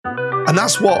And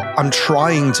that's what I'm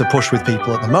trying to push with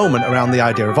people at the moment around the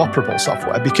idea of operable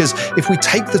software. Because if we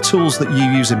take the tools that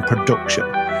you use in production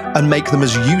and make them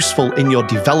as useful in your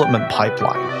development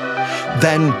pipeline,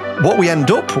 then what we end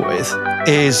up with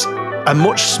is a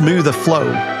much smoother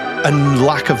flow and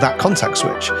lack of that context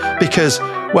switch. Because,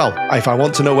 well, if I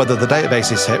want to know whether the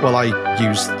database is hit, well, I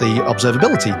use the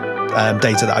observability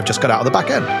data that I've just got out of the back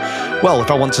end. Well,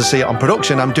 if I want to see it on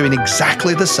production, I'm doing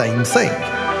exactly the same thing.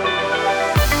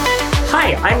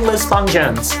 Hi, I'm Liz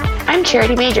Fong-Jones. I'm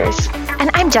Charity Majors. And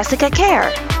I'm Jessica Kerr.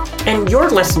 And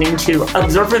you're listening to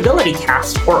Observability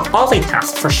Cast, or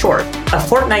o11ycast for short, a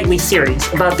fortnightly series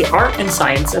about the art and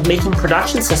science of making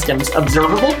production systems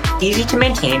observable, easy to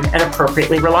maintain, and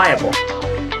appropriately reliable.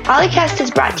 o11ycast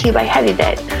is brought to you by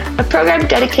HeavyBit, a program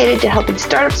dedicated to helping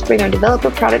startups bring our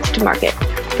developer products to market.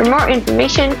 For more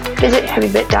information, visit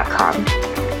heavybit.com.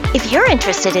 If you're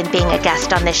interested in being a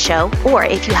guest on this show, or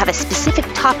if you have a specific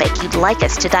topic you'd like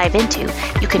us to dive into,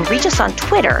 you can reach us on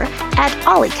Twitter at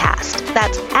o11ycast.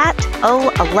 That's at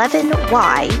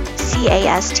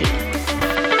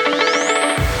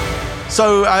o11ycast.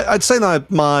 So I'd say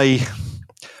that my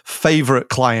favorite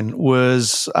client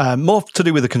was more to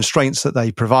do with the constraints that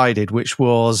they provided, which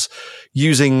was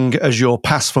using Azure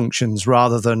PaaS functions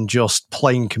rather than just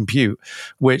plain compute,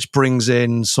 which brings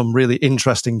in some really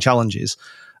interesting challenges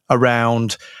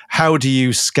around how do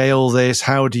you scale this?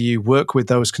 How do you work with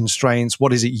those constraints?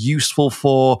 What is it useful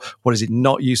for? What is it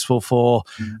not useful for?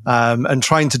 And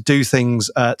trying to do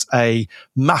things at a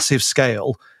massive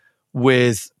scale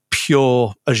with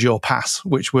pure Azure PaaS,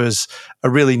 which was a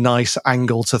really nice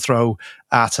angle to throw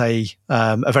at a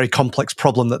very complex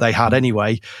problem that they had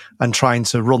anyway, and trying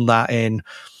to run that in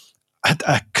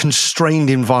a constrained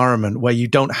environment where you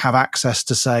don't have access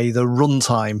to, say, the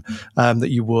runtime that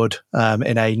you would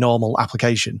in a normal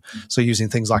application. So using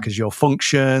things like Azure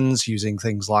Functions, using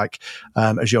things like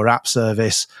Azure App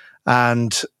Service,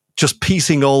 and just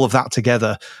piecing all of that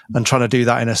together and trying to do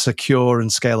that in a secure and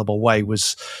scalable way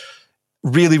was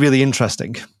really, really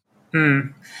interesting.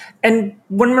 And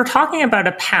when we're talking about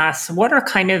a PaaS, what are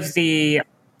kind of the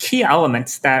key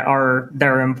elements that are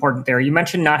important there? You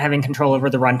mentioned not having control over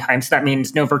the runtime, so that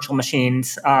means no virtual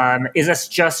machines. Is this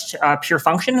just pure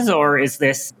functions, or is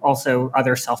this also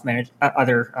other self-managed,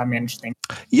 managed things?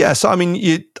 Yeah, so I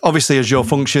mean, obviously Azure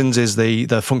Functions is the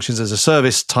functions as a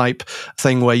service type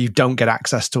thing where you don't get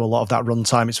access to a lot of that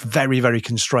runtime. It's very, very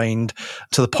constrained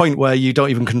to the point where you don't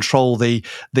even control the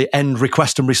end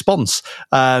request and response.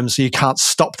 So you can't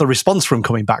stop the response from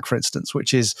coming back, for instance,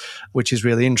 which is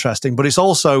really interesting. But it's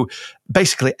also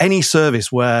basically any service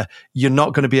where you're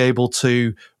not going to be able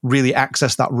to really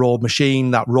access that raw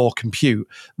machine, that raw compute,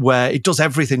 where it does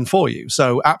everything for you.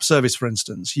 So app service, for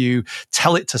instance, you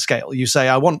tell it to scale. You say,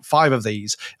 I want 5 of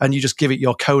these, and you just give it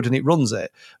your code and it runs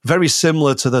it. Very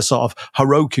similar to the sort of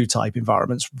Heroku type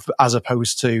environments, as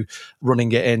opposed to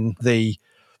running it in the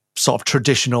sort of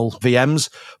traditional VMs,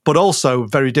 but also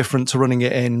very different to running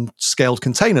it in scaled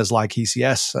containers like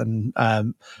ECS and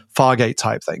Fargate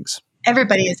type things.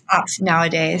 Everybody is ops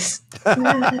nowadays.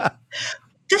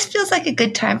 This feels like a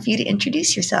good time for you to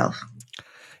introduce yourself.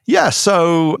 Yeah,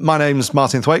 so my name's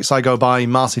Martin Thwaites. I go by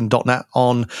martin.net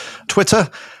on Twitter.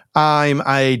 I'm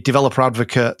a developer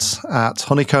advocate at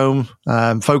Honeycomb,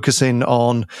 focusing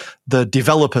on the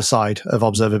developer side of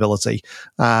observability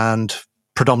and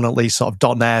predominantly sort of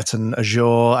 .NET and Azure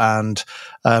and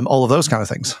all of those kind of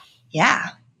things. Yeah.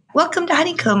 Welcome to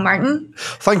Honeycomb, Martin.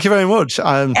 Thank you very much.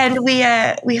 And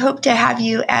we hope to have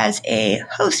you as a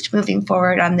host moving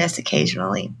forward on this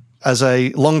occasionally. As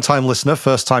a long-time listener,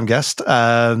 first-time guest,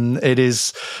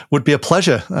 it would be a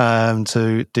pleasure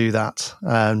to do that.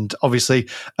 And obviously,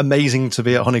 amazing to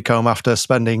be at Honeycomb after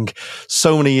spending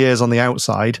so many years on the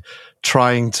outside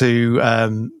trying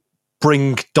to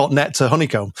bring .NET to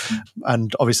Honeycomb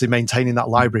and obviously maintaining that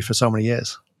library for so many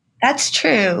years. That's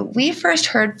true. We first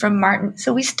heard from Martin.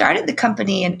 So we started the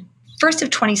company in 1st of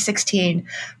 2016.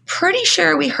 Pretty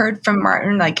sure we heard from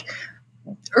Martin like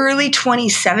early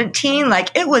 2017.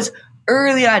 Like it was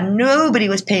early on. Nobody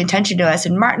was paying attention to us.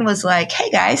 And Martin was like, hey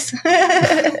guys,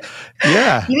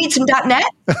 yeah, you need some .NET?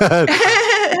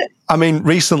 I mean,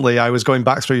 recently I was going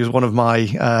back through one of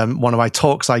my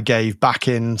talks I gave back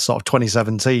in sort of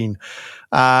 2017.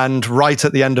 And right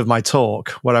at the end of my talk,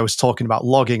 where I was talking about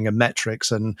logging and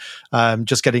metrics and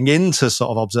just getting into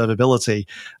sort of observability,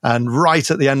 and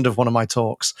right at the end of one of my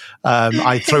talks,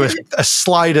 I threw a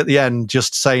slide at the end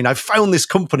just saying, I found this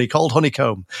company called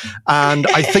Honeycomb, and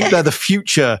I think they're the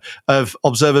future of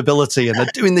observability, and they're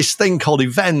doing this thing called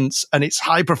events, and it's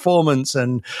high performance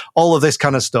and all of this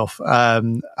kind of stuff.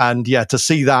 And yeah, to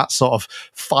see that sort of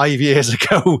 5 years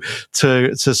ago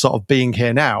to sort of being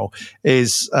here now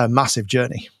is a massive journey.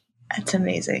 That's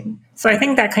amazing. So I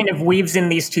think that kind of weaves in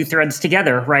these two threads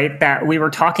together, right? That we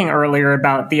were talking earlier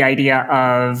about the idea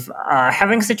of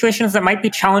having situations that might be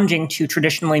challenging to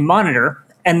traditionally monitor.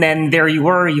 And then there you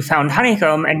were, you found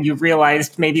Honeycomb, and you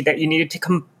realized maybe that you needed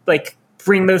to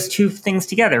bring those two things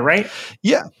together, right?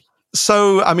 Yeah.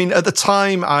 So, I mean, at the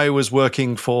time I was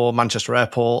working for Manchester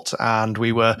Airport, and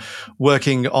we were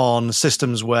working on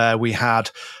systems where we had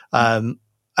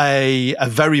a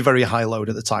very, very high load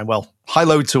at the time. Well, high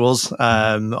load to us,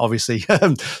 obviously,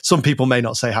 some people may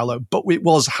not say high load, but it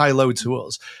was high load to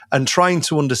us. And trying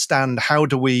to understand how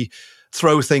do we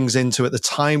throw things into, at the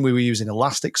time we were using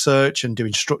Elasticsearch and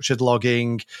doing structured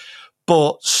logging,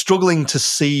 but struggling to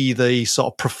see the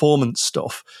sort of performance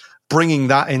stuff. Bringing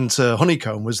that into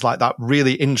Honeycomb was like that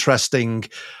really interesting,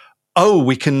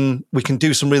 we can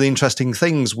do some really interesting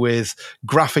things with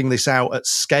graphing this out at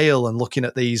scale and looking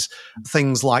at these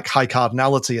things like high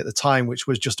cardinality at the time, which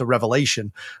was just a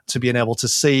revelation, to being able to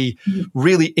see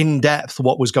really in depth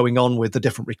what was going on with the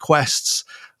different requests.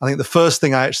 I think the first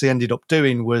thing I actually ended up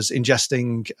doing was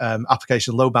ingesting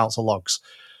application load balancer logs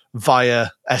via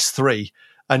S3.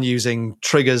 And using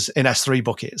triggers in S3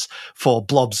 buckets for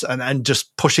blobs and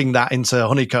just pushing that into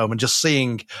Honeycomb and just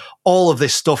seeing all of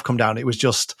this stuff come down. It was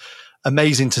just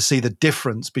amazing to see the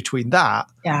difference between that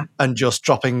and just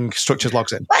dropping structured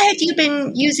logs in. What had you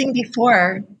been using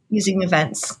before using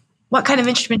events? What kind of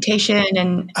instrumentation?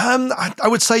 And I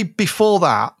would say before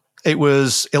that, it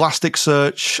was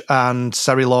Elasticsearch and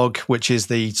Serilog, which is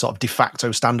the sort of de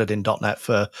facto standard in .NET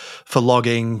for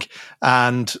logging,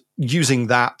 and using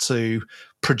that to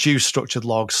produce structured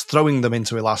logs, throwing them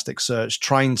into Elasticsearch,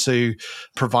 trying to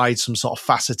provide some sort of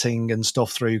faceting and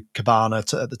stuff through Kibana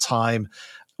at the time,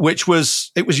 it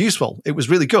was useful. It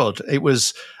was really good. It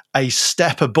was a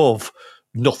step above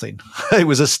nothing. It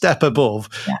was a step above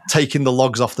taking the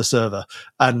logs off the server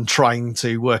and trying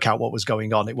to work out what was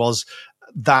going on. It was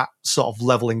that sort of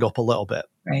leveling up a little bit.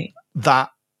 Right. That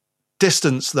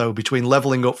distance, though, between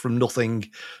leveling up from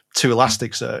nothing to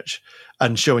Elasticsearch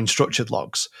and showing structured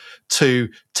logs to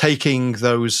taking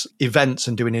those events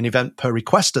and doing an event per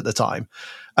request at the time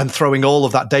and throwing all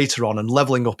of that data on and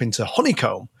leveling up into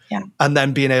Honeycomb and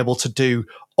then being able to do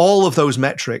all of those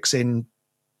metrics in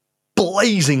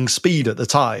blazing speed at the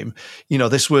time. You know,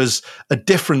 this was a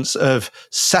difference of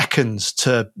seconds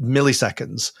to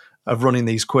milliseconds of running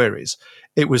these queries.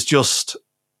 It was just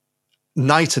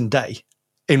night and day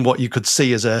in what you could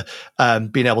see as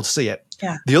being able to see it.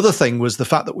 Yeah. The other thing was the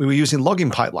fact that we were using logging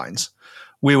pipelines.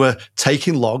 We were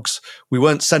taking logs. We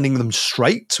weren't sending them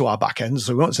straight to our backends.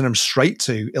 So we weren't sending them straight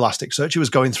to Elasticsearch. It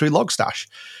was going through Logstash.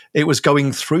 It was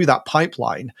going through that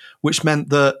pipeline, which meant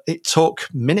that it took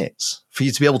minutes for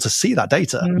you to be able to see that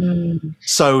data.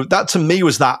 So that to me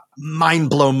was that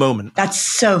mind-blown moment. That's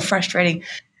so frustrating,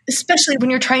 especially when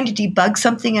you're trying to debug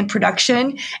something in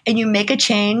production and you make a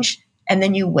change and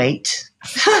then you wait.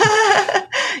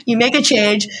 You make a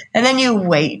change and then you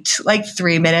wait like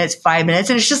 3 minutes, 5 minutes.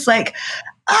 And it's just like,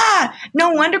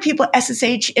 no wonder people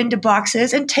SSH into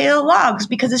boxes and tail logs,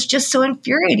 because it's just so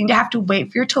infuriating to have to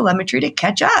wait for your telemetry to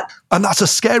catch up. And that's a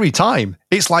scary time.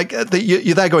 It's like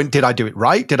you're there going, did I do it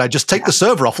right? Did I just take the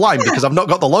server offline because I've not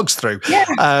got the logs through?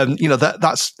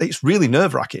 It's really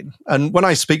nerve-wracking. And when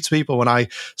I speak to people, when I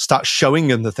start showing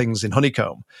them the things in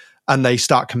Honeycomb and they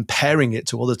start comparing it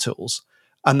to other tools,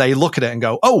 and they look at it and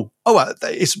go,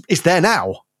 it's there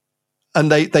now.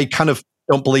 And they kind of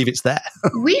don't believe it's there.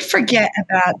 We forget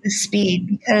about the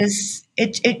speed because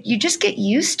you just get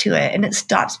used to it and it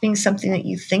stops being something that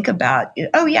you think about.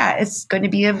 Oh yeah, it's going to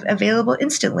be available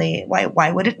instantly.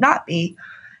 Why would it not be?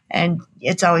 And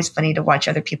it's always funny to watch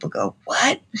other people go,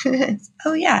 what?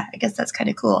 Oh yeah, I guess that's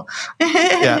kind of cool.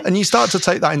 Yeah, and you start to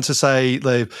take that into, say,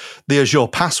 the Azure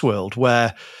PaaS world,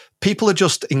 where people are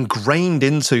just ingrained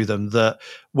into them that,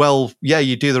 well, yeah,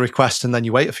 you do the request and then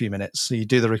you wait a few minutes. You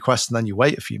do the request and then you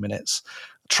wait a few minutes.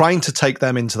 Trying to take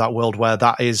them into that world where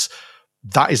that is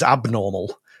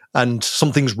abnormal and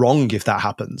something's wrong if that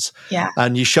happens. Yeah.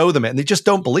 And you show them it and they just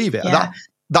don't believe it. Yeah.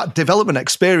 That development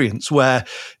experience where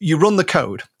you run the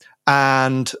code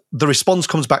and the response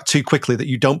comes back too quickly that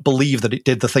you don't believe that it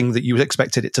did the thing that you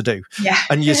expected it to do. Yeah.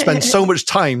 And you spend so much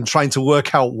time trying to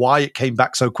work out why it came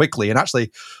back so quickly. And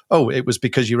actually, it was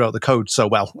because you wrote the code so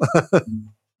well.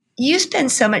 You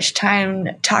spend so much time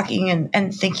talking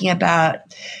and thinking about,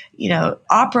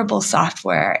 operable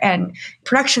software and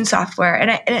production software.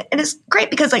 And it's great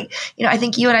because I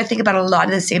think you and I think about a lot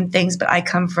of the same things, but I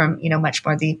come from, much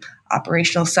more the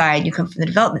operational side. You come from the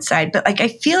development side. But I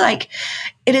feel like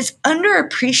it is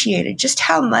underappreciated just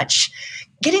how much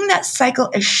getting that cycle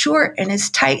as short and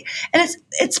as tight. And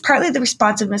it's partly the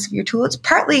responsiveness of your tool. It's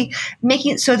partly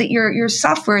making it so that your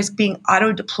software is being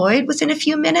auto-deployed within a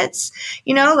few minutes.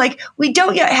 We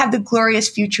don't yet have the glorious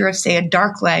future of, say, a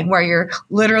dark lang where you're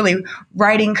literally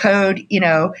writing code,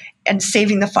 and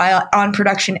saving the file on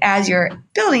production as you're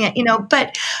building it,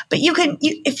 but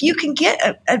if you can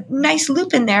get a nice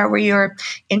loop in there where you're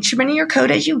instrumenting your code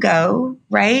as you go,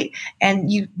 right?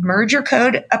 And you merge your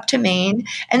code up to main,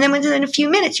 and then within a few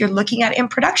minutes you're looking at it in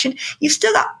production, you've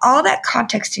still got all that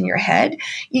context in your head.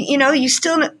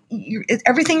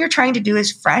 Everything you're trying to do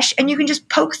is fresh, and you can just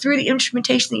poke through the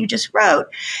instrumentation that you just wrote.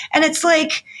 And it's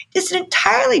an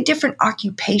entirely different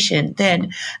occupation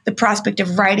than the prospect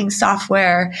of writing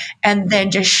software and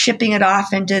then just shipping it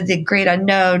off into the great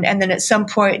unknown. And then at some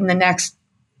point in the next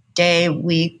day,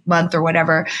 week, month, or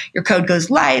whatever, your code goes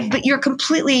live, but you're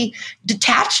completely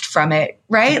detached from it,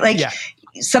 right?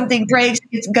 Something breaks,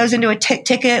 it goes into a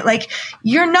ticket.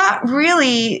 You're not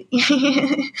really,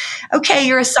 okay,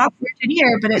 you're a software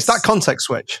engineer, but it's that context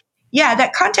switch. Yeah,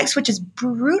 that context switch is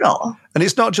brutal. And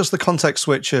it's not just the context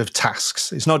switch of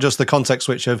tasks. It's not just the context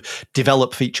switch of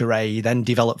develop feature A, then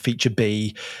develop feature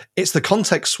B. It's the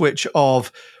context switch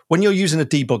of when you're using a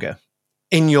debugger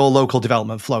in your local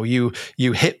development flow, you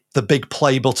hit the big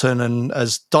play button, and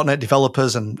as .NET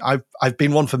developers, and I've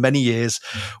been one for many years,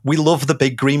 we love the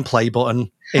big green play button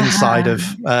inside of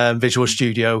Visual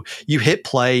Studio. You hit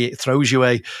play, it throws you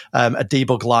a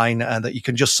debug line that you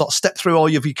can just sort of step through all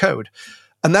of your code.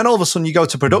 And then all of a sudden you go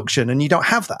to production and you don't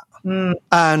have that.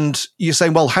 And you're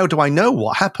saying, well, how do I know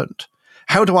what happened?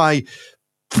 How do I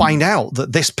find out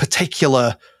that this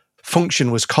particular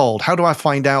function was called? How do I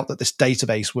find out that this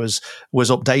database was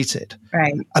updated?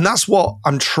 Right. And that's what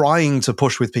I'm trying to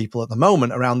push with people at the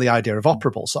moment around the idea of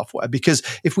operable software. Because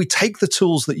if we take the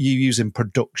tools that you use in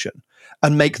production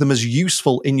and make them as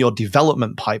useful in your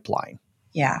development pipeline,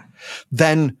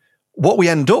 then what we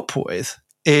end up with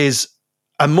is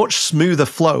a much smoother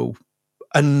flow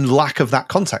and lack of that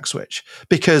context switch.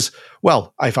 Because,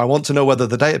 well, if I want to know whether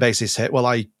the database is hit, well,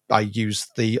 I use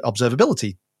the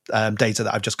observability data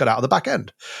that I've just got out of the back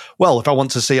end. Well, if I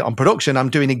want to see it on production, I'm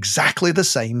doing exactly the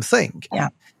same thing. Yeah.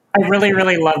 I really,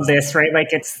 really love this, right?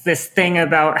 It's this thing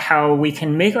about how we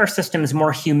can make our systems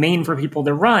more humane for people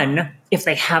to run if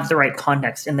they have the right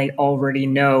context and they already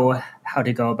know how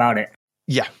to go about it.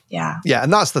 Yeah. Yeah. Yeah.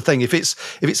 And that's the thing. If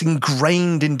it's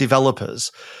ingrained in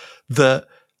developers that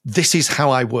this is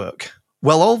how I work,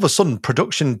 well, all of a sudden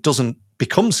production doesn't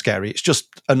become scary. It's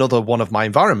just another one of my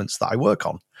environments that I work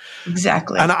on.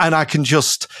 Exactly. And I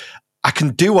can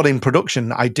do what in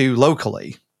production I do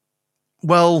locally.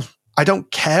 Well, I don't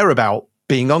care about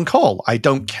being on call. I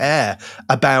don't care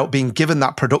about being given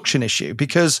that production issue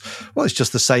because, well, it's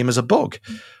just the same as a bug.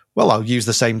 Well, I'll use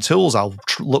the same tools. I'll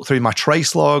look through my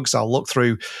trace logs. I'll look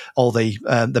through all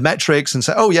the metrics and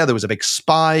say, oh, yeah, there was a big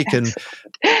spike. And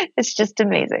it's just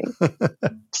amazing.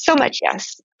 So much,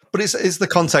 yes. But it's the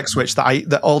context switch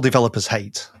that all developers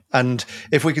hate. And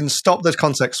if we can stop the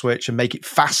context switch and make it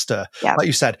faster, like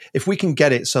you said, if we can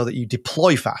get it so that you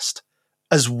deploy fast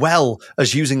as well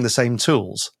as using the same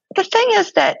tools. The thing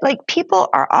is that people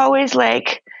are always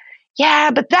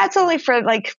yeah, but that's only for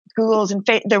Google's and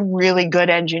the really good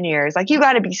engineers. You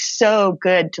got to be so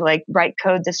good to write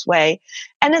code this way.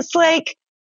 And it's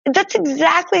that's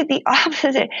exactly the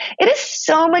opposite. It is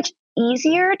so much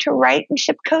easier to write and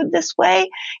ship code this way.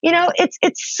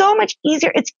 It's so much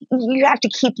easier. You have to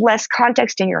keep less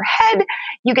context in your head.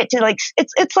 You get to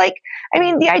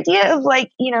the idea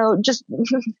of just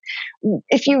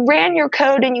if you ran your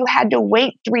code and you had to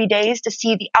wait 3 days to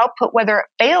see the output, whether it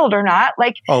failed or not,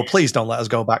 oh, please don't let us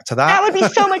go back to that. That would be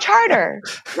so much harder,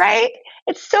 right?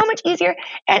 It's so much easier.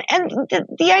 And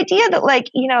the idea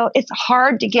that it's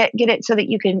hard to get it so that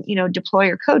you can, deploy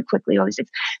your code quickly, all these things.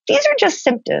 These are just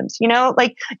symptoms,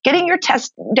 getting your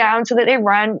tests down so that they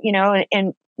run,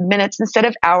 in minutes instead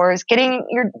of hours,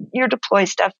 getting your deploy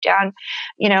stuff down,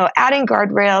 adding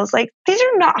guardrails. These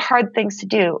are not hard things to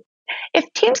do.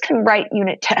 If teams can write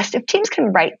unit tests, if teams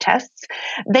can write tests,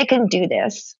 they can do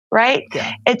this, right?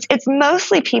 Yeah. It's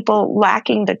mostly people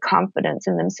lacking the confidence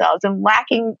in themselves and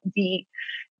lacking the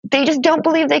they just don't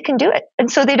believe they can do it.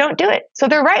 And so they don't do it. So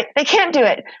they're right. They can't do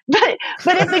it. But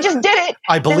if they just did it,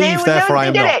 I believe, therefore I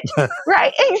am not.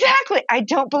 Right. Exactly. I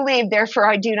don't believe, therefore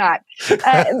I do not. But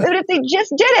if they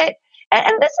just did it,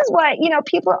 and this is why,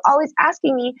 people are always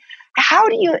asking me, how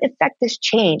do you affect this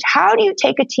change? How do you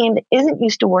take a team that isn't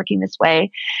used to working this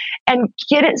way and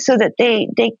get it so that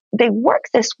they work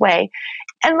this way?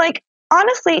 And like,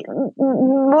 honestly,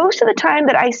 most of the time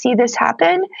that I see this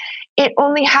happen, it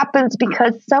only happens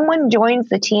because someone joins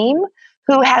the team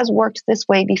who has worked this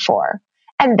way before.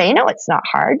 And they know it's not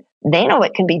hard. They know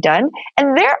it can be done.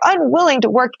 And they're unwilling to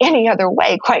work any other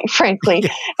way, quite frankly.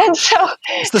 Yeah. And so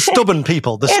it's the stubborn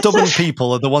people. The stubborn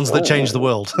people are the ones that change the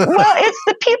world. Well, it's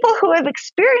the people who have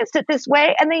experienced it this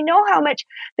way, and they know how much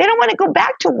they don't want to go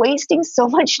back to wasting so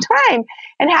much time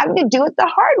and having to do it the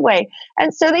hard way.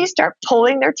 And so they start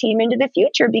pulling their team into the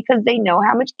future because they know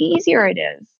how much easier it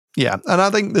is. Yeah, and I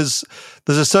think there's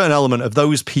a certain element of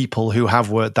those people who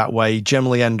have worked that way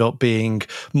generally end up being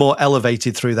more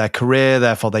elevated through their career.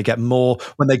 Therefore, they get more,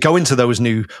 when they go into those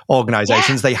new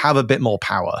organizations, they have a bit more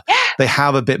power. Yeah. They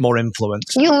have a bit more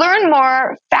influence. You learn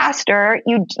more faster.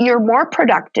 You're more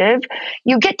productive.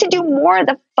 You get to do more of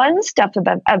the fun stuff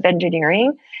of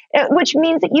engineering, which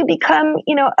means that you become,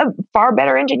 a far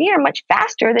better engineer much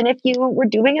faster than if you were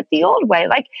doing it the old way.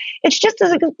 Like, it's just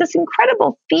this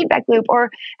incredible feedback loop, or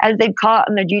as they call it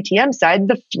on the GTM side,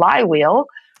 the flywheel,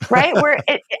 right? Where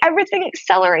everything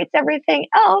accelerates everything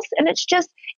else. And it's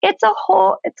a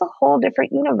whole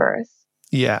different universe.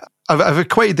 Yeah. I've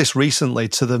equated this recently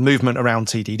to the movement around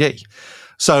TDD.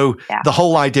 So the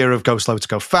whole idea of go slow to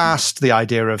go fast, the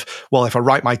idea of, well, if I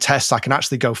write my tests, I can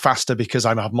actually go faster because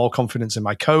I have more confidence in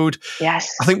my code.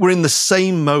 Yes. I think we're in the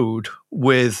same mode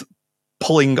with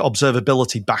pulling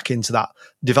observability back into that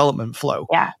development flow.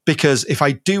 Yeah. Because if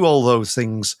I do all those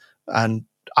things and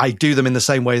I do them in the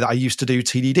same way that I used to do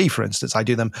TDD, for instance, I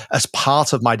do them as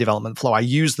part of my development flow. I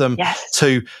use them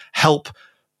to help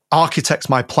architect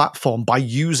my platform by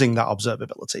using that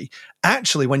observability.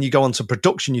 Actually, when you go onto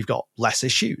production, you've got less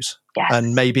issues. Yes.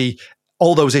 And maybe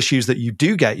all those issues that you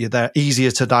do get, they're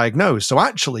easier to diagnose. So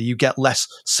actually you get less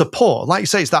support. Like you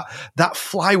say, it's that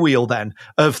flywheel then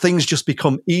of things just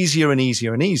become easier and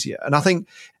easier and easier. And I think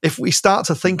if we start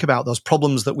to think about those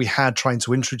problems that we had trying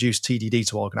to introduce TDD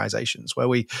to organizations, where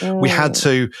we had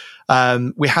to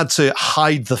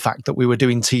hide the fact that we were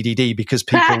doing TDD because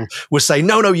people were saying,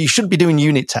 no, you shouldn't be doing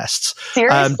unit tests.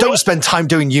 Seriously? Don't spend time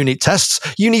doing unit tests.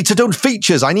 You need to do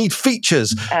features. I need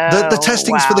features. The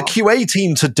testing's for the QA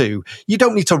team to do. You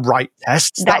don't need to write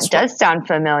tests. That does sound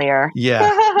familiar.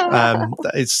 Yeah.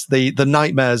 It's the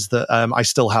nightmares that I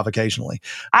still have occasionally.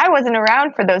 I wasn't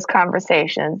around for those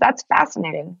conversations. That's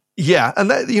fascinating. Yeah.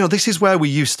 And this is where we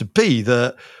used to be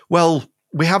that, well,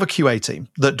 we have a QA team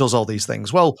that does all these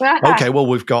things. Well, okay,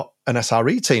 we've got an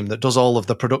SRE team that does all of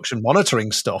the production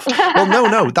monitoring stuff. Well,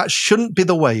 no, that shouldn't be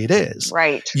the way it is.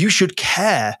 Right. You should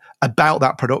care about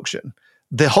that production.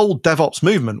 The whole DevOps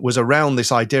movement was around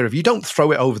this idea of you don't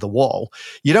throw it over the wall.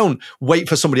 You don't wait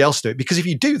for somebody else to do it, because if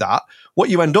you do that, what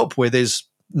you end up with is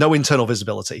no internal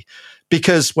visibility.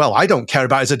 Because, well, I don't care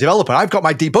about it as a developer. I've got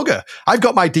my debugger.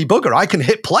 I can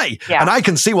hit play and I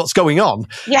can see what's going on.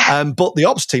 Yeah. But the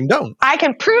ops team don't. I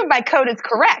can prove my code is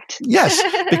correct. Yes,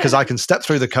 because I can step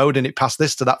through the code and it passed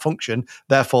this to that function.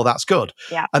 Therefore, that's good.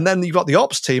 Yeah. And then you've got the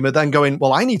ops team are then going,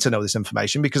 well, I need to know this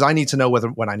information because I need to know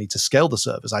when I need to scale the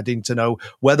servers. I need to know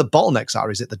where the bottlenecks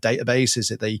are. Is it the database?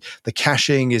 Is it the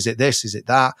caching? Is it this? Is it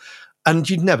that? And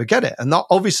you'd never get it. And not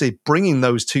obviously bringing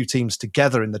those two teams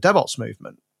together in the DevOps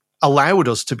movement allowed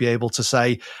us to be able to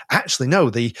say, actually, no,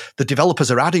 the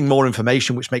developers are adding more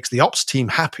information, which makes the ops team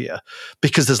happier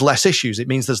because there's less issues. It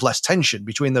means there's less tension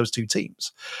between those two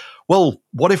teams. Well,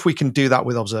 what if we can do that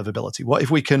with observability? What if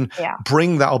we can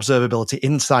bring that observability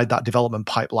inside that development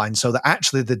pipeline so that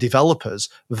actually the developers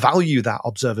value that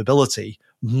observability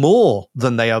more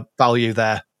than they value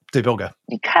their debugger?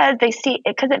 Because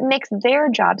it makes their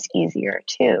jobs easier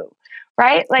too,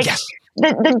 right? Like, yes.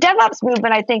 The DevOps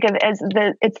movement, I think of as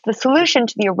it's the solution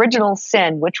to the original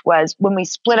sin, which was when we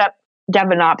split up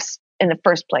Dev and Ops in the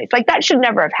first place. Like, that should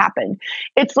never have happened.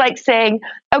 It's like saying,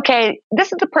 okay,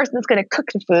 this is the person that's going to cook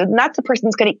the food, and that's the person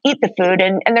that's going to eat the food,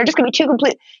 and they're just going to be two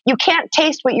complete. You can't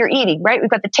taste what you're eating, right? We've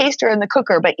got the taster and the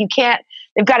cooker, but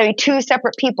they've got to be two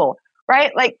separate people,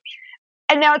 right? Like,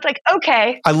 and now it's like,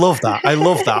 okay. I love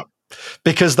that.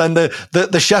 Because then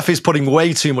the chef is putting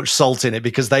way too much salt in it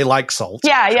because they like salt.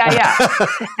 Yeah.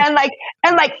 and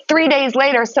like 3 days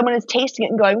later, someone is tasting it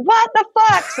and going, "What the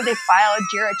fuck?" So they file a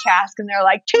Jira task and they're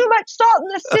like, "Too much salt in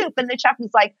the soup," and the chef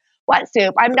is like, "What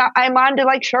soup? I'm on to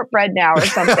like shortbread now or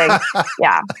something."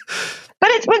 Yeah. But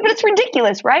it's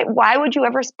ridiculous, right? Why would you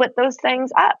ever split those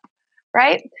things up,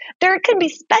 right? There can be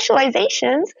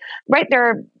specializations, right? There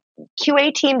are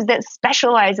QA teams that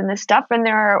specialize in this stuff, and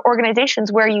there are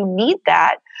organizations where you need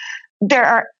that. There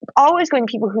are always going to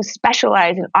be people who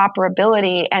specialize in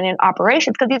operability and in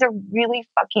operations, because these are really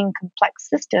fucking complex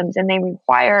systems, and they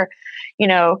require,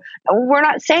 we're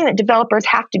not saying that developers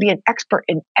have to be an expert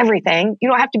in everything. You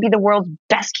don't have to be the world's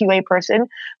best QA person,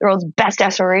 the world's best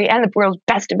SRE, and the world's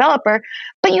best developer,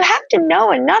 but you have to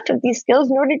know enough of these skills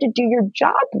in order to do your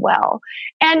job well.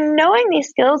 And knowing these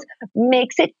skills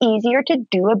makes it easier to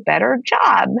do a better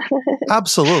job.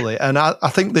 Absolutely. And I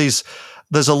think there's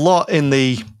a lot in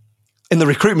the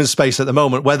recruitment space at the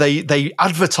moment where they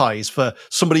advertise for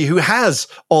somebody who has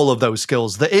all of those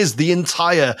skills. That is the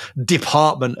entire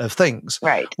department of things.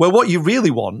 Right. Where what you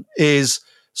really want is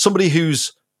somebody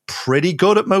who's pretty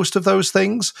good at most of those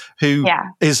things, who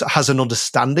has an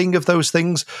understanding of those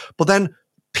things, but then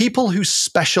people who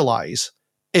specialize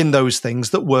in those things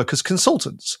that work as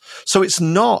consultants. So it's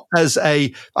not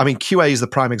QA is the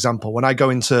prime example. When I go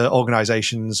into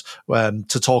organizations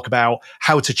to talk about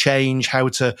how to change, how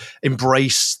to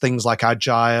embrace things like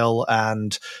agile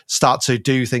and start to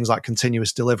do things like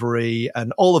continuous delivery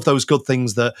and all of those good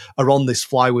things that are on this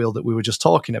flywheel that we were just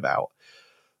talking about.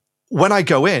 When I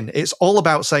go in, it's all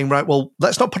about saying, right, well,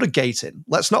 let's not put a gate in.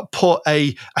 Let's not put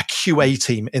a QA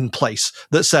team in place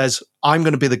that says, I'm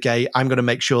going to be the gate. I'm going to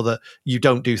make sure that you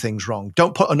don't do things wrong.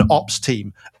 Don't put an ops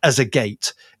team as a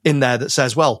gate in there that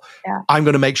says, well, I'm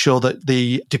going to make sure that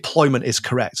the deployment is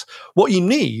correct. What you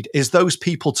need is those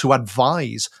people to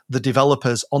advise the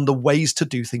developers on the ways to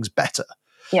do things better.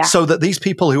 So that these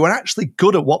people who are actually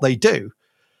good at what they do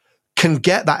can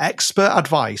get that expert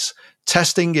advice.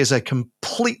 Testing is a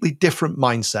completely different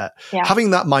mindset. Having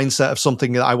that mindset of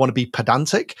something that I want to be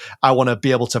pedantic, I want to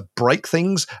be able to break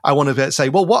things. I want to say,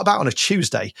 well, what about on a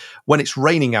Tuesday when it's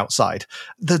raining outside?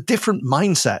 The different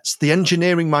mindsets, the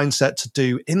engineering mindset to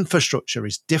do infrastructure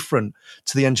is different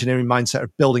to the engineering mindset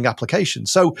of building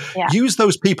applications. So use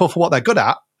those people for what they're good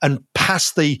at and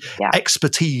pass the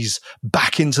expertise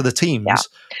back into the teams.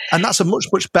 And that's a much,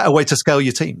 much better way to scale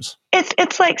your teams.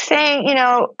 It's like saying,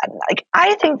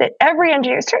 I think that every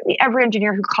engineer, certainly every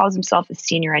engineer who calls himself a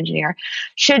senior engineer,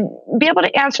 should be able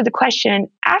to answer the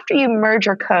question, after you merge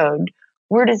your code,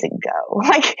 where does it go?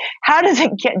 Like, how does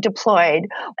it get deployed?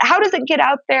 How does it get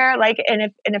out there? Like,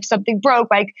 and if something broke,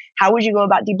 like, how would you go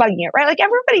about debugging it, right? Like,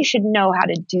 everybody should know how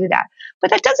to do that.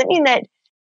 But that doesn't mean that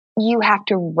you have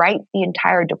to write the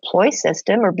entire deploy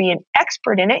system or be an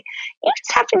expert in it. You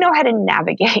just have to know how to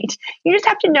navigate. You just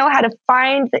have to know how to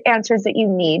find the answers that you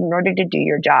need in order to do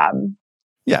your job.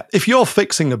 Yeah, if you're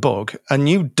fixing a bug and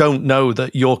you don't know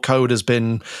that your code has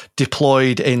been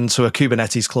deployed into a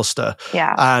Kubernetes cluster,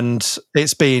 and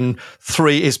it's been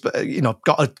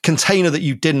got a container that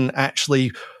you didn't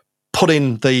actually put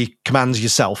in the commands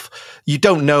yourself, you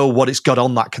don't know what it's got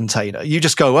on that container. You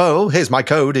just go, oh, here's my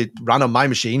code. It ran on my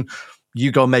machine. You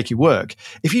go and make it work.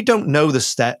 If you don't know the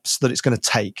steps that it's going to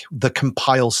take, the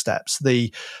compile steps,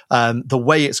 the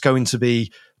way it's going to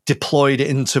be deployed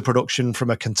into production from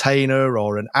a container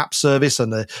or an app service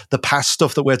and the past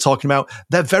stuff that we're talking about,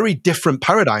 they're very different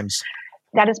paradigms.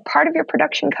 That is part of your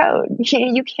production code.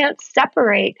 You can't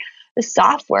separate the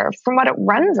software from what it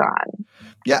runs on.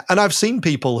 Yeah, and I've seen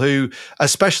people who,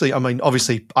 especially,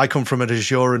 obviously, I come from an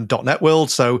Azure and .NET world,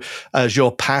 so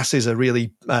Azure PaaS is a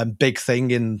really big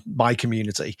thing in my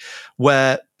community,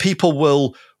 where people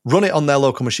will run it on their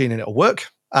local machine and it'll work,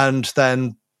 and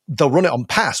then they'll run it on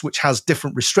PaaS, which has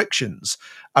different restrictions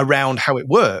around how it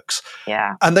works.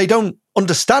 Yeah. And they don't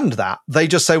understand that. They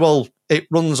just say, well, it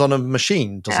runs on a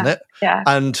machine, doesn't it? Yeah.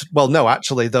 And, well, no,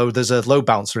 actually, though, there's a load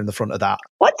balancer in the front of that.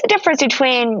 What's the difference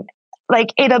between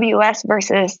like AWS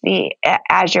versus the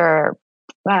Azure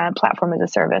platform as a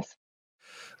service?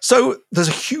 So there's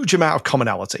a huge amount of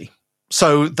commonality.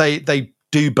 So they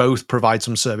do both provide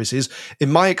some services.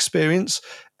 In my experience,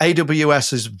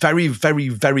 AWS is very, very,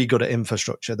 very good at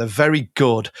infrastructure. They're very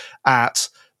good at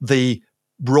the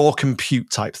raw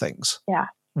compute type things. Yeah.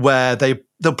 Where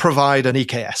they'll provide an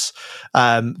EKS.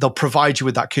 They'll provide you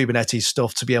with that Kubernetes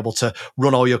stuff to be able to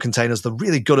run all your containers. They're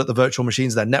really good at the virtual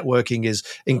machines. Their networking is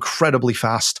incredibly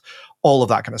fast, all of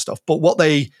that kind of stuff. But what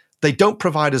they don't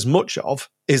provide as much of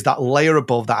is that layer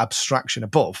above, that abstraction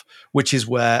above, which is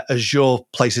where Azure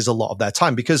places a lot of their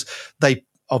time, because they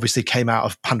obviously came out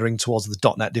of pandering towards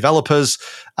the .NET developers,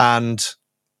 and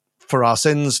for our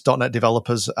sins. .NET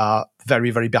developers are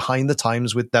very, very behind the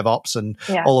times with DevOps and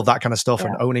all of that kind of stuff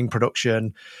and owning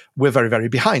production. We're very, very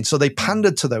behind. So they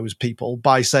pandered to those people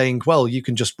by saying, well, you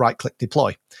can just right-click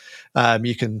deploy.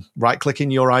 You can right-click in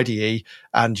your IDE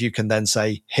and you can then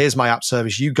say, here's my app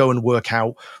service. You go and work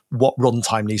out what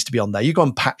runtime needs to be on there. You go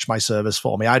and patch my service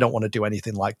for me. I don't want to do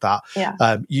anything like that.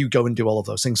 You go and do all of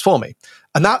those things for me.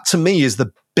 And that, to me, is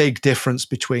the big difference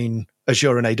between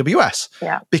Azure and AWS,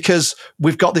 because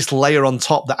we've got this layer on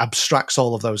top that abstracts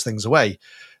all of those things away.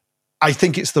 I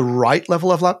think it's the right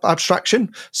level of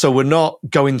abstraction. So we're not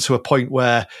going to a point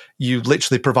where you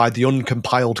literally provide the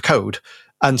uncompiled code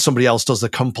and somebody else does the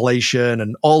compilation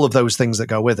and all of those things that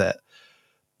go with it.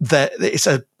 It's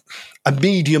a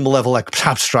medium level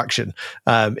abstraction,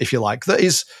 if you like, that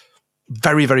is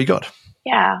very, very good.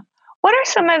 Yeah. What are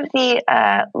some of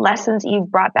the lessons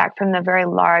you've brought back from the very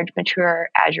large, mature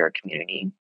Azure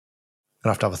community?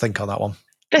 I'll have to have a think on that one.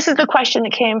 This is the question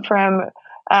that came from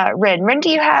Rin. Rin,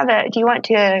 do you want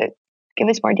to give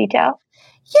us more detail?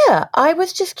 Yeah, I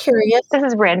was just curious. This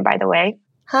is Rin, by the way.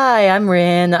 Hi, I'm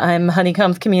Rin. I'm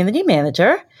Honeycomb's community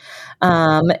manager,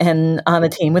 and on a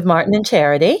team with Martin and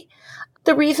Charity.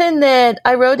 The reason that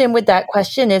I wrote in with that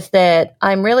question is that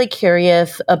I'm really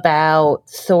curious about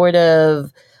sort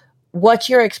of what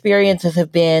your experiences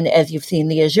have been as you've seen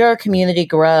the Azure community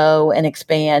grow and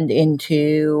expand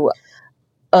into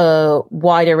a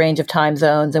wider range of time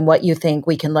zones, and what you think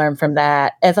we can learn from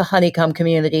that as a Honeycomb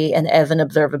community and as an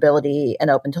observability and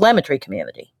open telemetry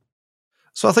community.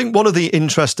 So I think one of the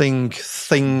interesting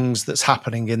things that's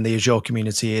happening in the Azure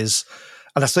community is,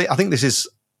 and I think this is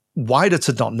wider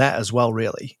to .NET as well,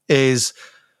 really, is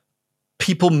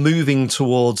people moving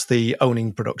towards the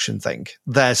owning production thing.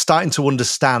 They're starting to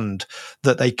understand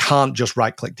that they can't just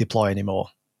right-click deploy anymore.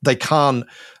 They can't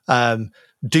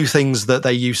do things that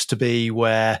they used to be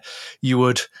where you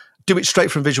would do it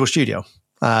straight from Visual Studio.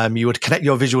 You would connect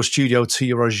your Visual Studio to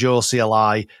your Azure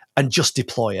CLI and just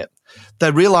deploy it.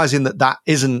 They're realizing that that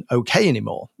isn't okay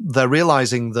anymore. They're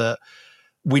realizing that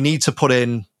we need to put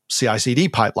in CI/CD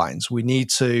pipelines. We need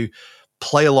to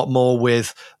play a lot more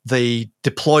with the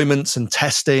deployments and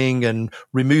testing and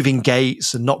removing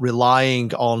gates and not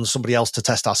relying on somebody else to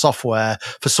test our software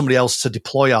for somebody else to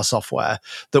deploy our software,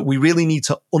 that we really need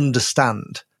to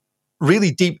understand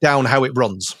really deep down how it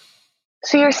runs.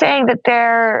 So you're saying that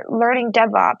they're learning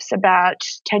DevOps about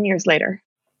 10 years later?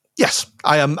 Yes,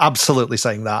 I am absolutely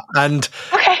saying that. And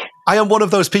okay. I am one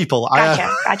of those people.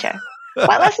 Gotcha.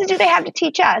 What lessons do they have to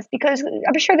teach us? Because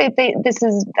I'm sure this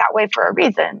is that way for a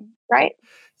reason, right?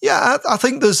 Yeah, I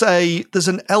think there's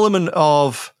an element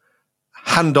of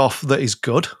handoff that is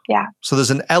good. Yeah. So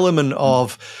there's an element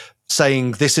of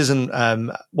saying this isn't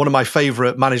one of my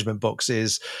favorite management books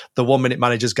is The 1 Minute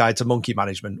Manager's Guide to Monkey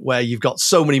Management, where you've got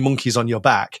so many monkeys on your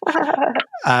back,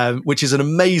 which is an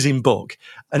amazing book.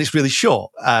 And it's really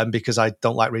short because I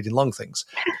don't like reading long things.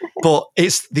 But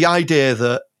it's the idea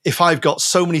that if I've got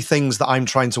so many things that I'm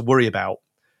trying to worry about,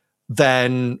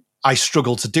 then I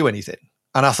struggle to do anything.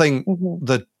 And I think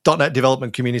the .NET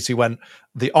development community went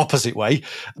the opposite way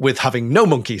with having no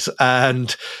monkeys.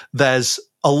 And there's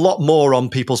a lot more on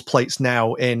people's plates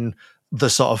now in the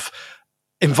sort of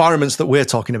environments that we're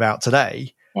talking about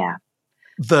today. Yeah.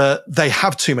 They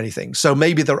have too many things. So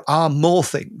maybe there are more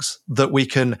things that we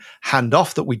can hand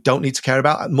off that we don't need to care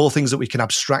about, and more things that we can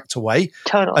abstract away.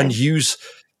 Totally. And use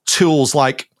tools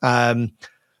like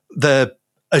the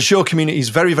Azure community is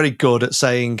very, very good at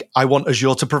saying, I want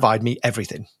Azure to provide me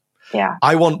everything. Yeah.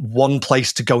 I want one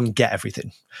place to go and get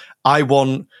everything. I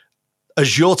want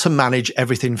Azure to manage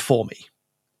everything for me.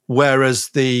 Whereas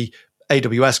the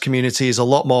AWS community is a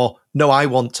lot more, no, I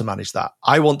want to manage that.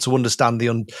 I want to understand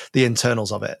the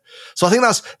internals of it. So I think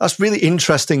that's really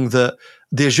interesting that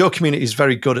the Azure community is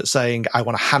very good at saying, I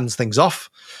want to hand things off,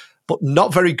 but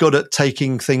not very good at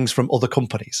taking things from other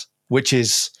companies, which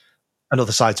is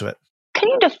another side to it. Can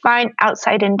you define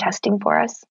outside-in testing for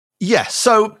us? Yeah.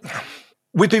 So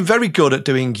we've been very good at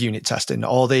doing unit testing,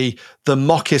 or the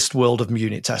mockist world of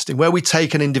unit testing, where we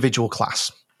take an individual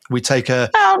class. We take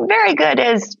well, very good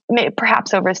is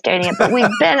perhaps overstating it, but we've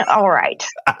been all right.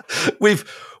 We've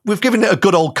given it a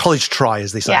good old college try,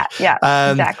 as they say.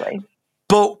 Yeah, exactly.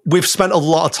 But we've spent a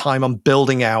lot of time on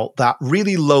building out that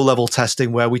really low-level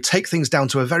testing where we take things down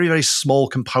to a very, very small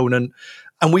component,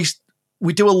 and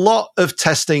we do a lot of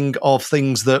testing of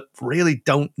things that really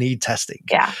don't need testing.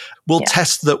 Yeah. We'll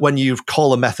test that when you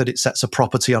call a method, it sets a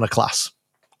property on a class.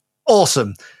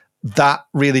 Awesome. That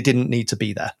really didn't need to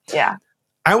be there. Yeah.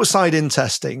 Outside-in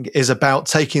testing is about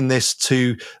taking this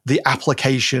to the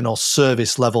application or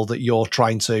service level that you're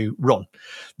trying to run.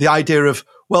 The idea of,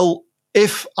 well,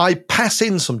 if I pass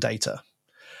in some data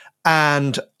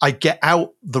and I get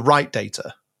out the right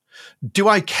data, do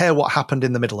I care what happened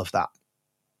in the middle of that?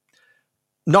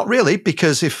 Not really,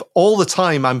 because if all the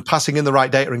time I'm passing in the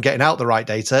right data and getting out the right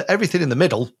data, everything in the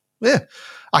middle,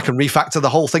 I can refactor the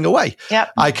whole thing away.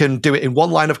 Yep. I can do it in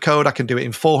one line of code. I can do it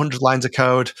in 400 lines of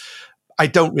code. I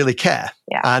don't really care.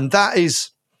 Yeah. And that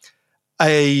is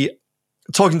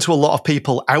talking to a lot of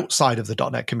people outside of the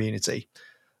 .NET community.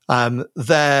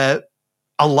 They're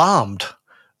alarmed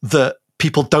that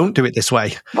people don't do it this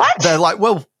way. What? They're like,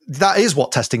 well, that is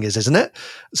what testing is, isn't it?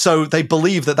 So they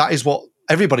believe that is what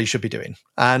everybody should be doing.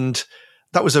 And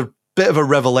that was a bit of a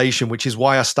revelation, which is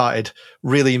why I started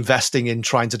really investing in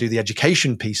trying to do the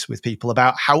education piece with people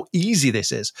about how easy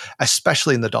this is,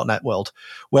 especially in the .NET world,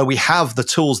 where we have the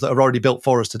tools that are already built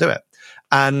for us to do it.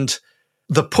 And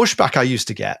the pushback I used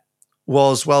to get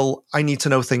was, well, I need to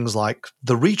know things like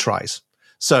the retries.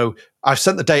 So I've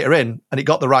sent the data in and it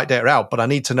got the right data out, but I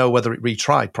need to know whether it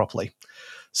retried properly.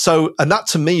 So, and that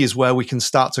to me is where we can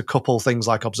start to couple things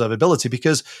like observability,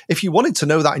 because if you wanted to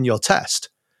know that in your test,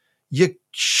 you're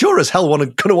sure as hell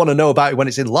going to want to know about it when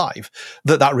it's in live,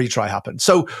 that retry happened.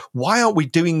 So why aren't we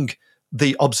doing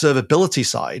the observability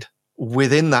side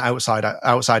within that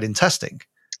outside in testing?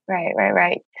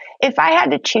 Right. If I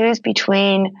had to choose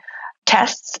between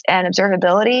tests and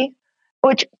observability,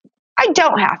 which I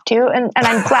don't have to, and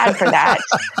I'm glad for that,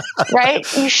 right?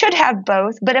 You should have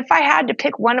both. But if I had to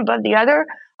pick one above the other,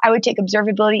 I would take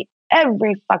observability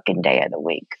every fucking day of the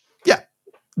week. Yeah.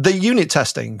 The unit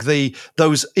testing,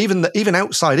 even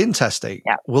outside in testing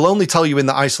will only tell you in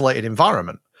the isolated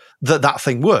environment that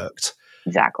thing worked.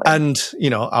 Exactly. And,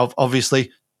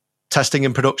 obviously testing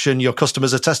in production, your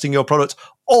customers are testing your product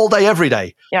all day, every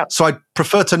day. Yep. So I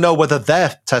prefer to know whether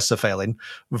their tests are failing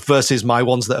versus my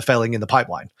ones that are failing in the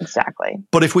pipeline. Exactly.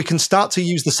 But if we can start to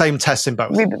use the same tests in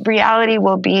both. Reality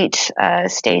will beat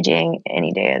staging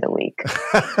any day of the week.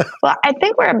 Well, I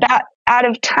think we're about out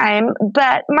of time,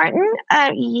 but Martin,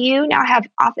 you now have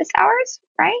office hours,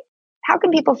 right? How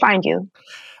can people find you?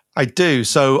 I do.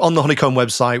 So on the Honeycomb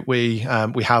website, we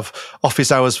have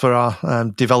office hours for our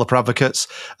developer advocates.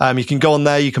 You can go on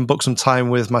there. You can book some time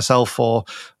with myself or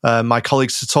my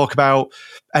colleagues to talk about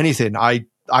anything.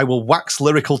 I will wax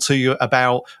lyrical to you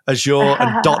about Azure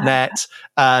and .NET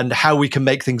and how we can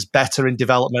make things better in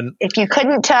development. If you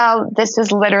couldn't tell, this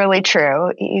is literally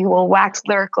true. You will wax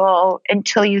lyrical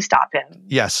until you stop him.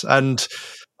 Yes, and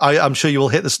I'm sure you will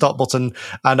hit the stop button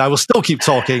and I will still keep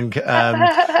talking.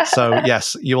 So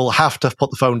yes, you will have to put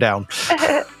the phone down.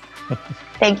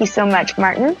 Thank you so much,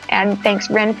 Martin. And thanks,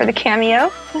 Ren, for the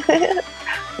cameo.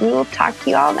 We will talk to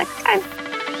you all next time.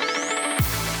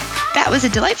 That was a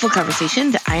delightful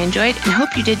conversation that I enjoyed and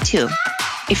hope you did too.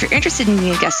 If you're interested in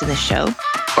being a guest on this show,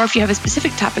 or if you have a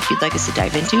specific topic you'd like us to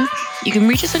dive into, you can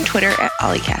reach us on Twitter at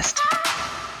o11ycast.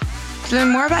 To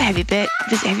learn more about HeavyBit,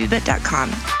 visit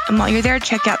heavybit.com. And while you're there,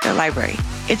 check out their library.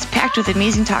 It's packed with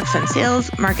amazing talks on sales,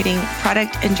 marketing,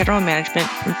 product, and general management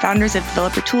from founders of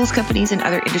developer tools companies and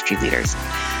other industry leaders.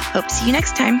 Hope to see you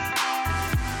next time.